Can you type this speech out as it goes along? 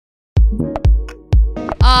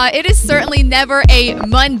It is certainly never a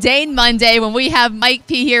mundane Monday when we have Mike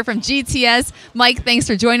P here from GTS. Mike, thanks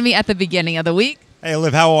for joining me at the beginning of the week. Hey,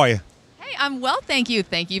 Liv, how are you? Hey, I'm well, thank you.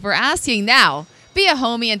 Thank you for asking. Now, be a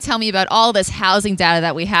homie and tell me about all this housing data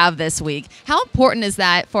that we have this week. How important is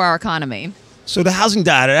that for our economy? So the housing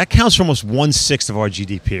data, that counts for almost 1/6 of our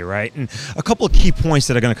GDP, right? And a couple of key points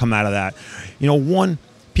that are going to come out of that. One,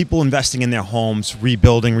 people investing in their homes,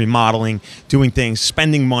 rebuilding, remodeling, doing things,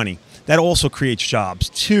 spending money. That also creates jobs.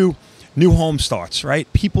 Two, new home starts,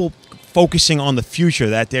 right? People focusing on the future,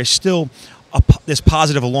 that there's still this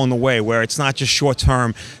positive along the way where it's not just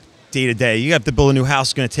short-term, day-to-day. You have to build a new house,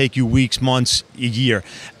 it's going to take you weeks, months, a year.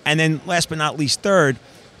 And then last but not least, third,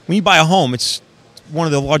 when you buy a home, it's one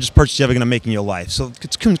of the largest purchases you're ever going to make in your life. So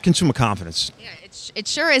it's consumer confidence. Yeah, it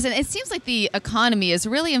sure is. And it seems like the economy is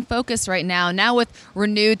really in focus right now. Now with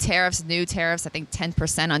renewed tariffs, new tariffs, I think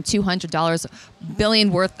 10% on $200 billion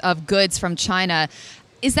worth of goods from China.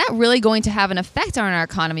 Is that really going to have an effect on our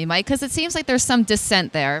economy, Mike? Because it seems like there's some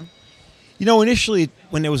dissent there. Initially,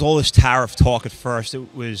 when there was all this tariff talk at first,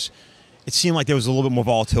 it seemed like there was a little bit more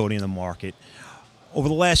volatility in the market. Over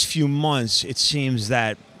the last few months, it seems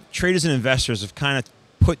that traders and investors have kind of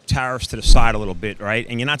put tariffs to the side a little bit, right?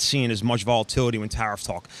 And you're not seeing as much volatility when tariff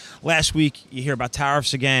talk. Last week, you hear about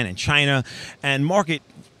tariffs again in China, and market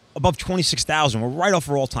above 26,000. We're right off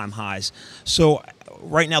our all-time highs. So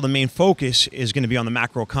right now, the main focus is going to be on the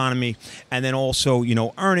macroeconomy and then also,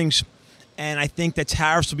 earnings. And I think that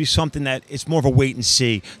tariffs will be something that it's more of a wait and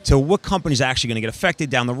see to what companies are actually going to get affected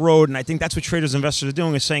down the road. And I think that's what traders and investors are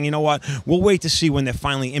doing, is saying, you know what, we'll wait to see when they're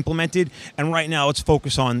finally implemented. And right now, let's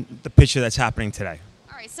focus on the picture that's happening today.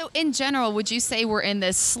 All right. So in general, would you say we're in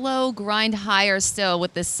this slow grind higher still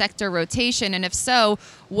with this sector rotation? And if so,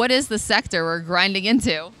 what is the sector we're grinding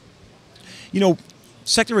into?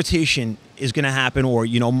 Sector rotation is going to happen, or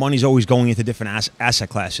money's always going into different asset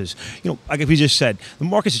classes. Like we just said, the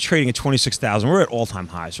markets are trading at 26,000. We're at all-time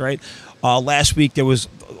highs, right? Last week there was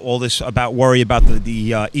all this worry about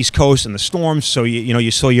the East Coast and the storms. So you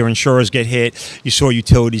saw your insurers get hit, you saw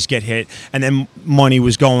utilities get hit, and then money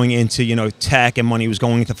was going into tech, and money was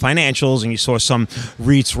going into financials, and you saw some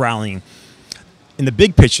REITs rallying. In the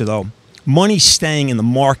big picture, though, money's staying in the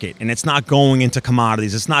market, and it's not going into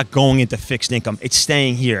commodities. It's not going into fixed income. It's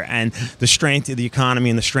staying here. And the strength of the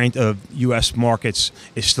economy and the strength of U.S. markets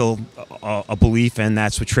is still a belief, and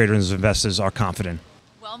that's what traders and investors are confident.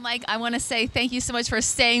 Well, Mike, I want to say thank you so much for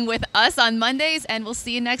staying with us on Mondays, and we'll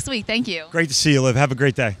see you next week. Thank you. Great to see you, Liv. Have a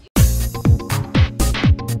great day.